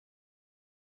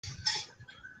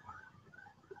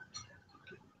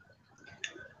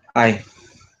Hi,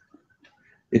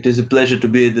 it is a pleasure to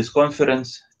be at this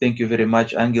conference. Thank you very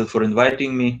much, Angel, for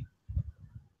inviting me.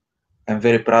 I'm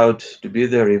very proud to be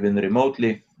there, even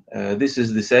remotely. This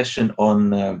is the session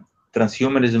on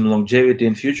transhumanism, longevity,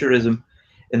 and futurism,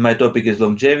 and my topic is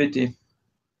longevity.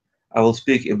 I will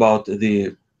speak about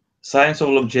the science of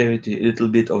longevity, a little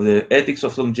bit of the ethics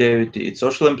of longevity, its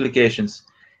social implications,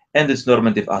 and its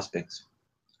normative aspects.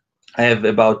 I have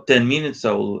about 10 minutes, so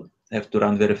I will have to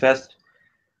run very fast.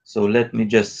 So let me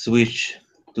just switch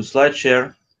to slide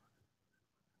share.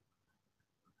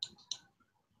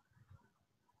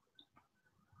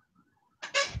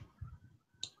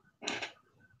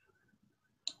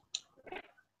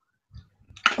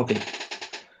 Okay.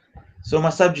 So my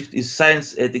subject is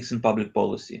science, ethics, and public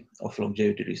policy of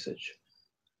longevity research.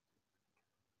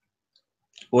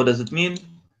 What does it mean?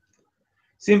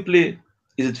 Simply,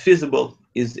 is it feasible?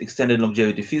 Is extended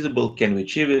longevity feasible? Can we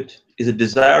achieve it? Is it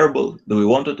desirable? Do we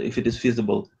want it if it is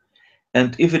feasible?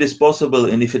 And if it is possible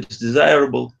and if it is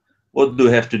desirable, what do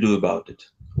we have to do about it?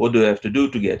 What do we have to do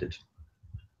to get it?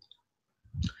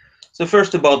 So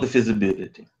first about the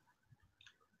feasibility.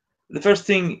 The first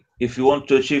thing, if you want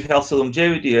to achieve healthy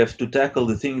longevity, you have to tackle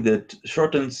the thing that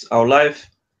shortens our life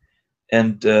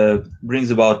and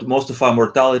brings about most of our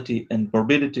mortality and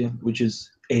morbidity, which is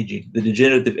aging, the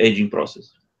degenerative aging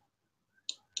process.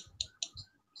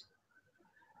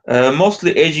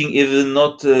 Mostly aging is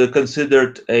not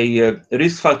considered a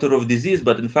risk factor of disease,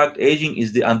 but in fact, aging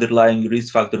is the underlying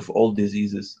risk factor of all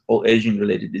diseases, all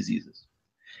aging-related diseases.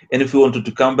 And if we wanted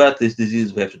to combat this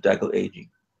disease, we have to tackle aging.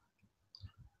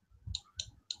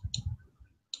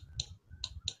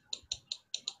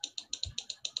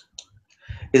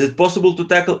 Is it possible to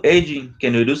tackle aging?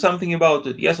 Can we do something about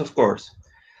it? Yes, of course.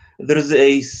 There is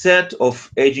a set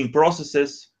of aging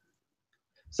processes,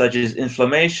 such as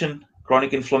inflammation,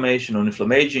 chronic inflammation,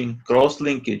 non-inflammation,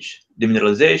 cross-linkage,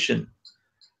 demineralization,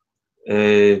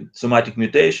 somatic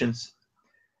mutations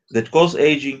that cause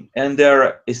aging, and there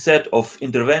are a set of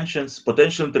interventions,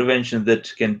 potential interventions that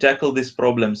can tackle these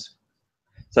problems,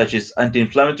 such as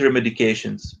anti-inflammatory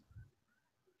medications,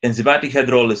 enzymatic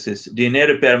hydrolysis, DNA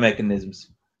repair mechanisms.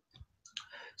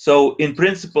 So in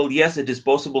principle, yes, it is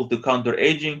possible to counter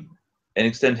aging and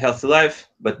extend healthy life,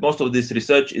 but most of this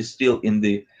research is still in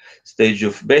the stage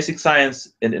of basic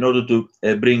science, and in order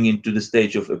to bring into the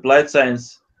stage of applied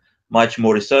science, much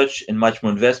more research and much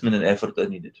more investment and effort are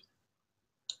needed.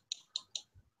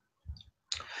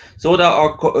 So what are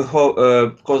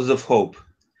our causes of hope?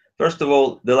 First of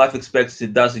all, the life expectancy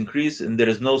does increase, and there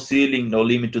is no ceiling, no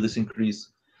limit to this increase.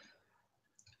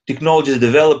 Technologies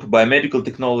developed, biomedical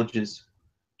technologies.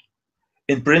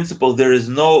 In principle, there is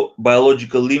no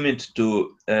biological limit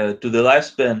to the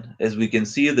lifespan, as we can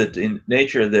see that in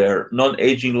nature there are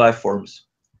non-aging life forms.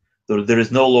 So there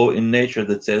is no law in nature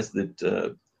that says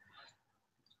that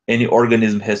any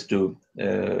organism has to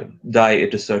die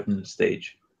at a certain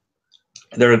stage.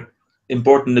 There are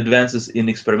important advances in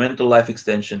experimental life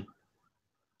extension.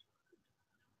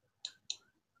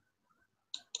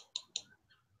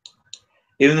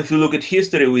 Even if you look at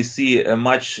history, we see a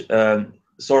much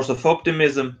source of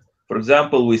optimism. For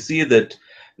example, we see that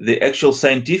the actual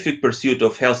scientific pursuit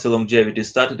of healthy longevity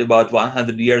started about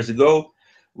 100 years ago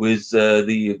with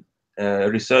the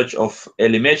research of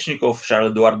Elie Metchnikoff,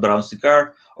 Charles-Edouard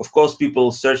Brown-Séquard. Of course,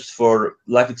 people searched for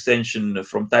life extension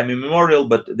from time immemorial,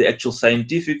 but the actual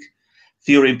scientific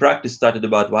theory and practice started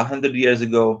about 100 years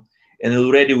ago, and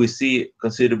already we see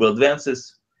considerable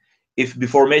advances. If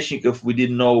before Metchnikoff we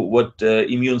didn't know what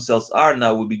immune cells are,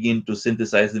 now we begin to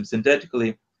synthesize them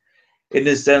synthetically. In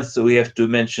this sense, we have to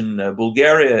mention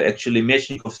Bulgaria. Actually,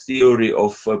 Metchnikoff's theory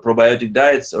of probiotic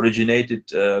diets originated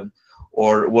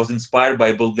or was inspired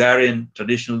by Bulgarian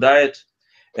traditional diet.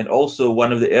 And also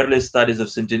one of the earliest studies of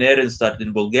centenarians started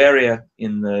in Bulgaria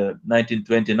in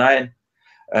 1929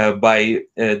 by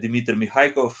Dmitry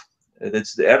Mikhaikov.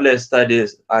 That's the earliest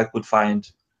studies I could find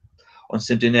on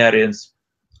centenarians.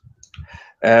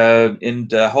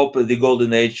 And I hope the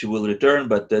golden age will return,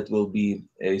 but that will be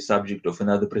a subject of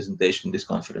another presentation in this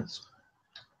conference.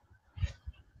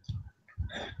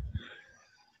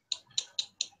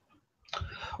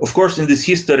 Of course, in this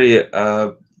history,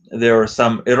 there are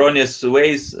some erroneous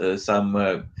ways,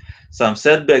 some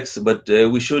setbacks, but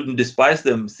we shouldn't despise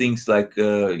them. Things like,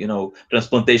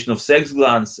 transplantation of sex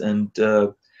glands and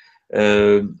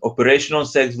operation on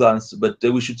sex glands, but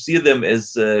we should see them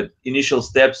as initial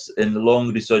steps in the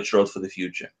long research road for the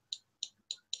future.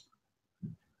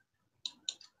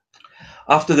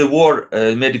 After the war,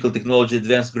 medical technology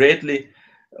advanced greatly.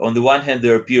 On the one hand,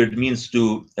 there appeared means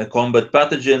to combat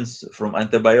pathogens, from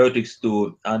antibiotics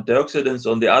to antioxidants.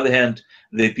 On the other hand,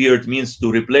 they appeared means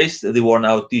to replace the worn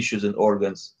out tissues and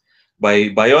organs by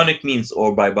bionic means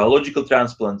or by biological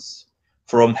transplants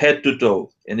from head to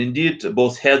toe. And indeed,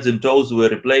 both heads and toes were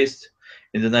replaced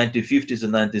in the 1950s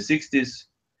and 1960s.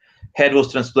 Head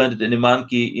was transplanted in a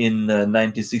monkey in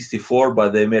 1964 by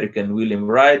the American William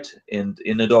Wright, and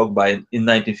in a dog in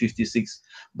 1956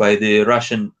 by the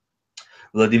Russian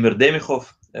Vladimir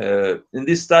Demikhov. And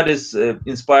these studies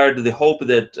inspired the hope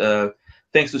that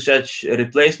thanks to such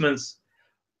replacements,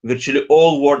 virtually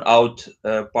all worn out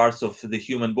parts of the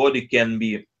human body can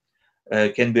be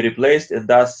replaced, and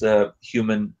thus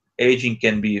human aging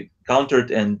can be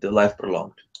countered and life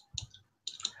prolonged.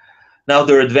 Now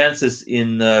there are advances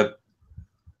in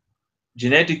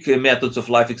genetic methods of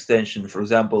life extension. For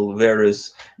example,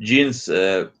 various genes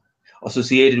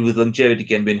associated with longevity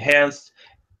can be enhanced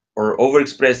or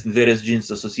overexpressed, and various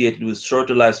genes associated with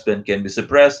shorter lifespan can be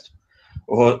suppressed.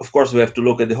 Of course, we have to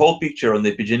look at the whole picture on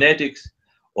the epigenetics,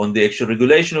 on the actual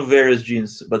regulation of various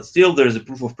genes, but still there is a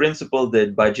proof of principle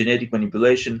that by genetic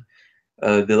manipulation,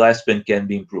 the lifespan can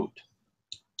be improved.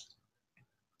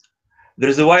 There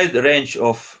is a wide range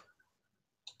of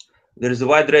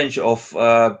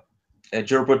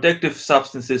geroprotective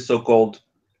substances, so-called,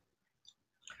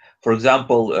 for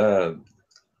example,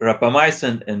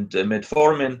 rapamycin and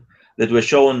metformin, that were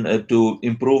shown to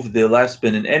improve the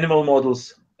lifespan in animal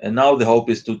models, and now the hope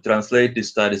is to translate these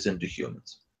studies into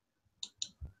humans.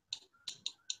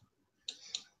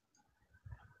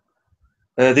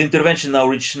 The intervention now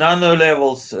reached nano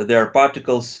levels. There are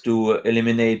particles to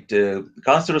eliminate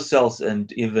cancerous cells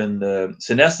and even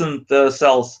senescent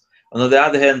cells. On the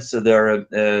other hand, there are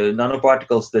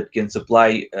nanoparticles that can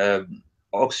supply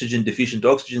oxygen, deficient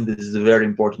oxygen. This is a very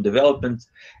important development,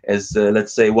 as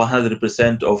let's say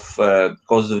 100% of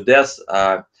causes of death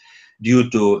are due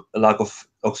to a lack of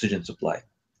oxygen supply.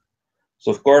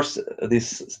 So of course,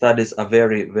 these studies are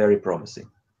very, very promising.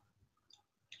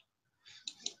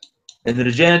 In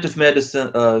regenerative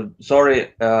medicine,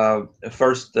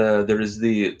 first there is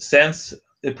the SENSE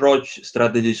approach,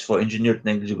 strategies for engineered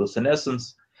negligible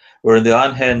senescence, where on the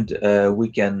one hand we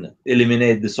can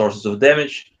eliminate the sources of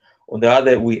damage, on the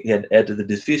other we can add the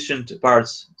deficient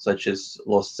parts such as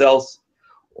lost cells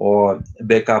or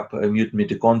backup mutant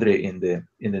mitochondria in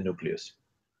the nucleus.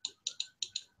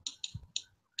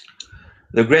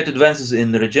 The great advances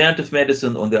in regenerative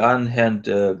medicine, on the one hand,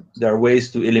 there are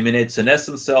ways to eliminate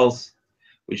senescent cells,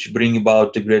 which bring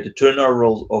about a greater turnover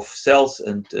of cells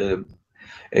and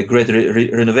a greater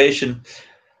renovation.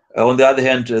 On the other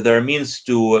hand, there are means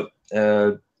to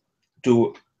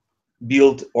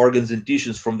build organs and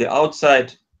tissues from the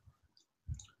outside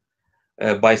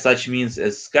by such means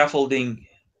as scaffolding,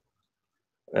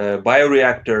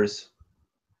 bioreactors,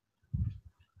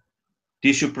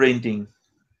 tissue printing.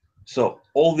 So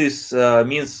all this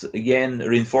means again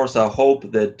reinforce our hope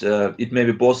that it may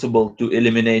be possible to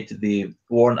eliminate the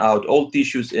worn out old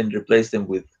tissues and replace them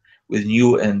with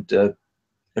new and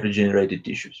regenerated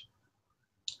tissues.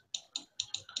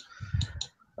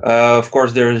 Of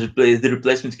course, the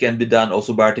replacement can be done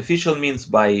also by artificial means,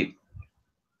 by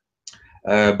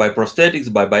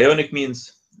prosthetics, by bionic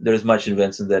means. There is much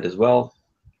advance in that as well.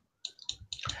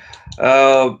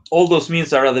 All those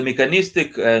means are rather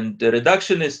mechanistic and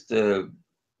reductionist,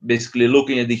 basically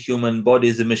looking at the human body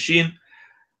as a machine,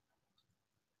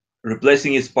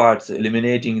 replacing its parts,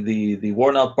 eliminating the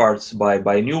worn out parts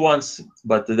by new ones.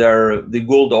 But there are the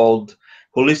good old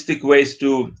holistic ways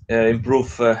to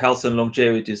improve health and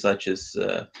longevity, such as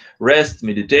rest,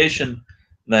 meditation,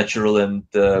 natural and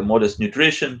modest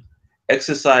nutrition,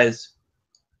 exercise,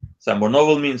 some more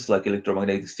novel means like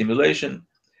electromagnetic stimulation.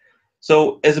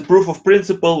 So as a proof of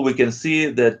principle, we can see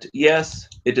that yes,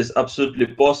 it is absolutely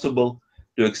possible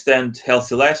to extend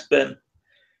healthy lifespan.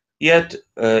 Yet,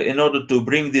 in order to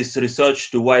bring this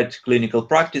research to wide clinical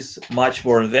practice, much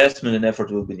more investment and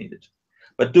effort will be needed.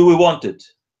 But do we want it?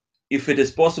 If it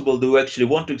is possible, do we actually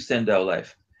want to extend our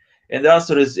life? And the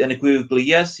answer is unequivocally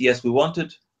yes. Yes, we want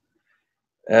it.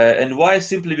 And why?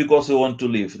 Simply because we want to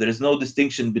live. There is no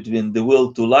distinction between the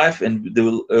will to life and the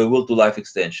will to life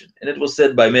extension. And it was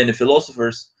said by many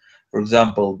philosophers, for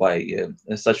example, by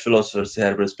such philosophers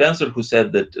Herbert Spencer, who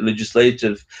said that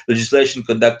legislation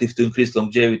conducted to increase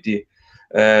longevity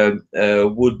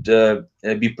would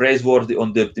be praiseworthy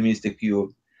on the optimistic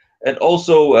view. And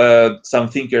also some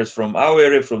thinkers from our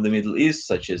area, from the Middle East,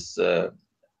 such as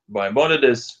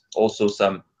Maimonides, also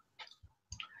some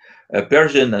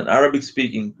Persian and Arabic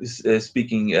speaking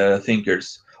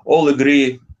thinkers all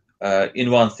agree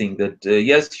in one thing, that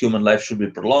yes, human life should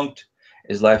be prolonged,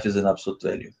 as life is an absolute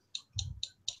value.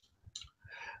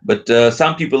 But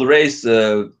some people raise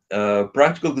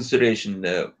practical consideration.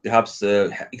 Perhaps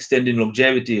extending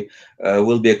longevity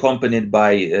will be accompanied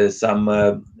by some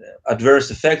adverse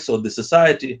effects on the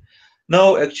society.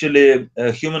 No, actually,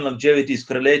 human longevity is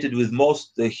correlated with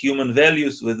most human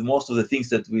values, with most of the things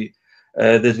that we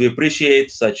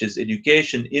appreciate, such as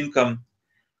education, income.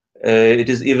 It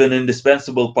is even an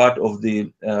indispensable part of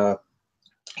the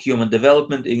Human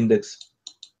Development Index.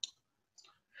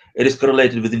 It is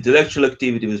correlated with intellectual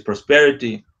activity, with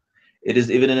prosperity. It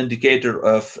is even an indicator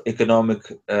of economic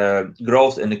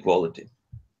growth and equality.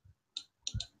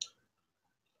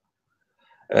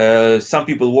 Some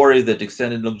people worry that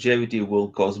extended longevity will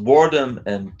cause boredom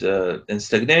and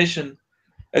stagnation.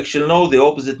 Actually, no, the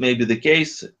opposite may be the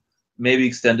case. Maybe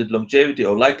extended longevity,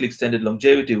 or likely extended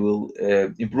longevity, will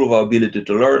improve our ability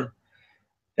to learn,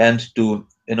 and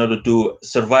in order to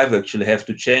survive, actually have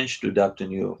to change, to adapt to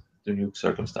new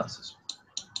circumstances.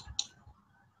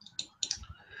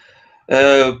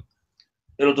 A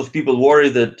lot of people worry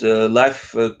that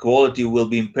life quality will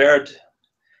be impaired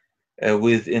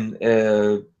with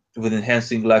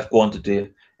enhancing life quantity.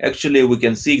 Actually, we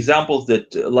can see examples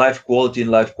that life quality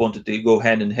and life quantity go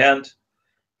hand in hand.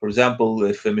 For example,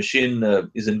 if a machine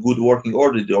is in good working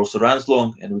order, it also runs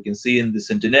long, and we can see in the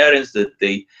centenarians that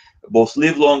they both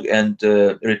live long and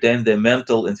retain their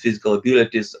mental and physical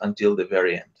abilities until the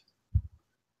very end.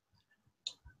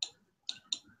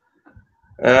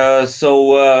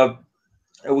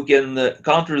 We can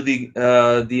counter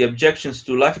the objections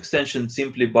to life extension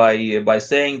simply by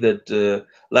saying that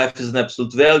life is an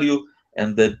absolute value,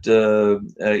 and that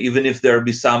even if there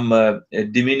be some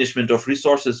diminishment of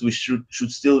resources, we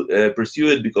should still pursue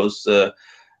it, because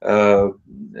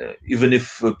even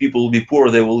if people will be poor,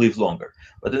 they will live longer.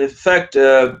 But in fact,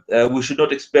 we should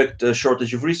not expect a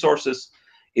shortage of resources,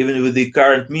 even with the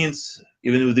current means,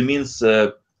 even with the means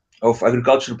of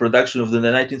agricultural production of the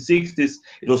 1960s.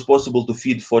 It was possible to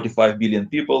feed 45 billion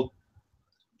people.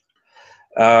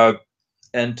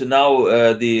 And now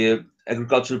the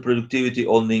agricultural productivity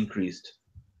only increased.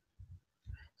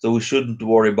 So we shouldn't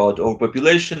worry about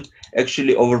overpopulation.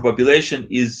 Actually, overpopulation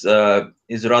is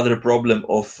rather a problem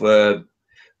of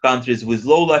countries with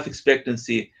low life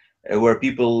expectancy, where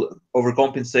people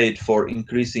overcompensate for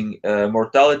increasing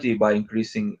mortality by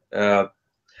increasing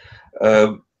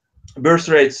birth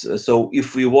rates. So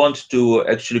if we want to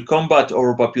actually combat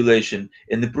overpopulation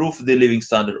and improve the living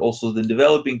standard, also the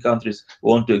developing countries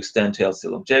want to extend healthy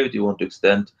longevity, want to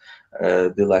extend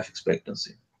the life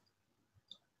expectancy.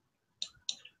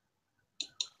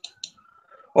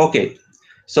 Okay,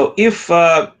 so if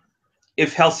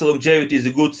healthy longevity is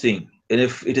a good thing, and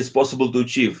if it is possible to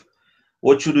achieve,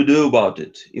 what should we do about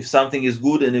it? If something is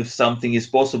good and if something is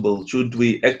possible, should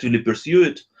we actively pursue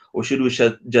it, or should we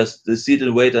just sit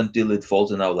and wait until it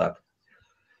falls in our lap?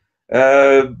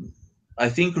 I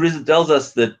think reason tells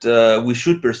us that we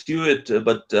should pursue it,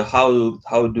 but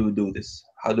how do we do this?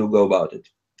 How do we go about it?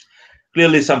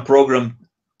 Clearly, some program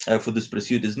for this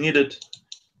pursuit is needed.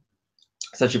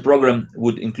 Such a program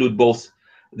would include both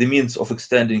the means of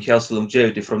extending healthy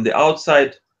longevity from the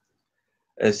outside,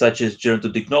 such as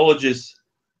gerontotechnologies,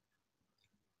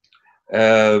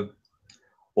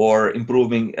 or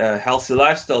improving healthy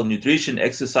lifestyle, nutrition,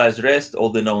 exercise, rest, all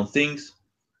the known things,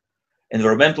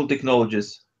 environmental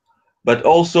technologies, but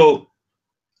also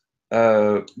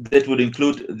that would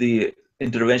include the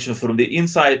intervention from the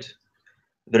inside,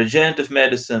 the regenerative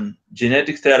medicine,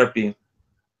 genetic therapy,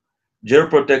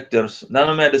 geroprotectors,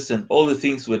 nanomedicine, all the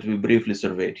things that we briefly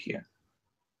surveyed here.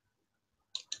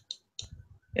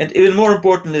 And even more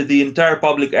importantly, the entire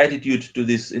public attitude to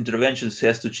these interventions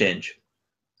has to change.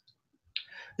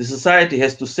 The society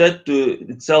has to set to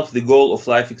itself the goal of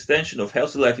life extension, of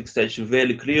healthy life extension,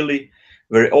 very clearly,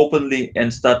 very openly,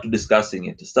 and start to discussing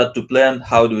it, start to plan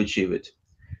how to achieve it.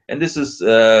 And this is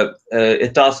a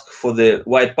task for the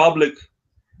wide public,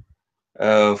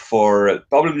 for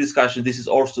public discussion. This is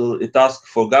also a task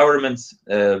for governments.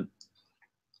 We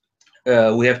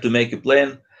have to make a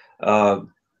plan.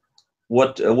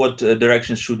 What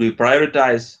directions should we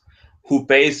prioritize? Who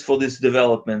pays for these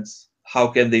developments? How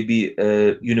can they be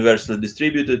universally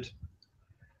distributed?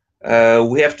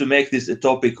 We have to make this a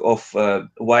topic of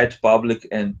wide public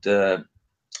and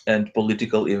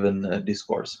political even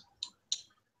discourse.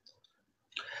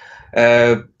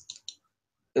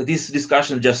 This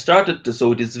discussion just started,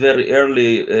 so it is very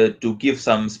early to give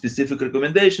some specific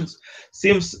recommendations.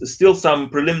 Seems still some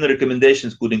preliminary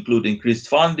recommendations could include increased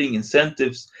funding,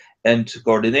 incentives, and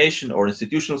coordination or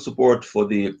institutional support for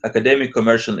the academic,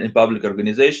 commercial, and public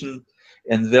organization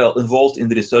involved in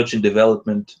the research and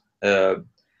development.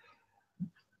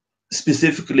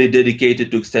 specifically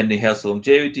dedicated to extending health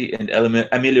longevity and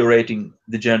ameliorating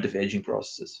degenerative aging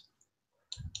processes.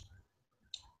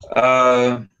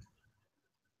 There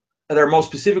are more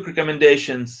specific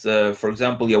recommendations. For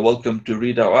example, you're welcome to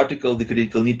read our article, The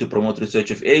Critical Need to Promote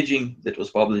Research of Aging, that was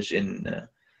published in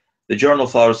the Journal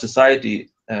of our Society,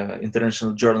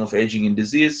 International Journal of Aging and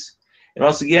Disease. And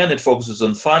once again, it focuses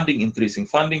on funding, increasing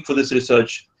funding for this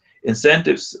research,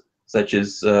 incentives such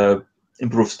as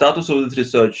improved status of this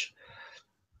research,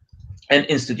 and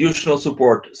institutional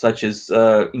support such as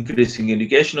increasing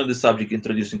education on the subject,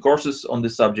 introducing courses on the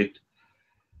subject,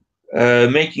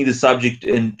 making the subject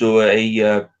into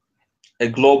a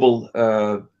global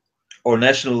or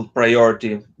national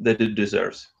priority that it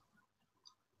deserves.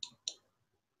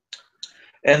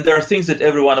 And there are things that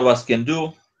every one of us can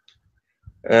do.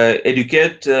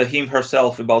 Educate him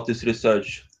herself about this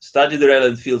research, study the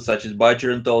relevant fields such as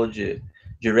biogerontology,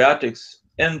 geriatrics,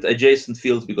 and adjacent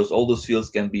fields, because all those fields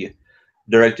can be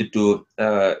directed to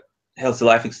healthy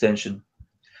life extension.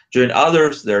 Join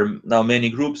others. There are now many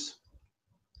groups.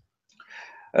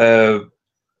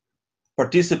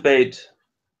 Participate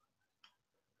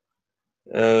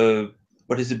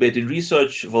in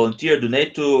research, volunteer,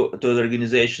 donate to the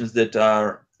organizations that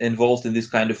are involved in this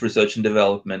kind of research and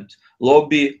development,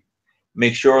 lobby,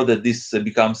 make sure that this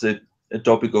becomes a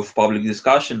topic of public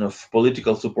discussion, of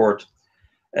political support,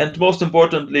 and most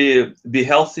importantly, be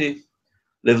healthy,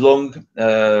 live long,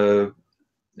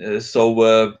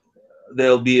 so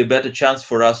there'll be a better chance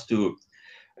for us to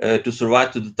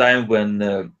survive to the time when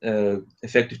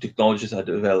effective technologies are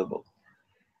available.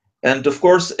 And of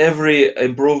course, every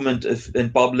improvement in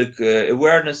public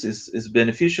awareness is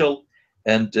beneficial,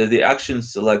 and the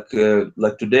actions like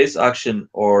today's action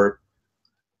or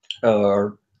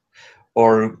the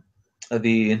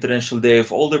International Day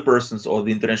of Older Persons or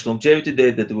the International Longevity Day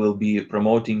that we'll be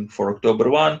promoting for October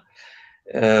 1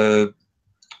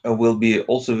 will be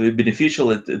also very beneficial.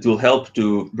 It will help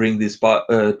to bring this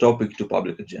topic to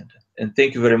public agenda. And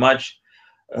thank you very much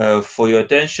for your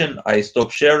attention. I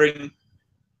stop sharing.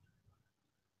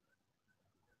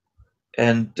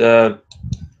 And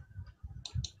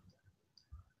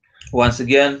once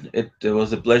again, it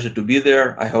was a pleasure to be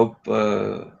there. I hope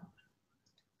to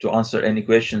answer any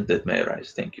questions that may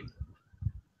arise. Thank you.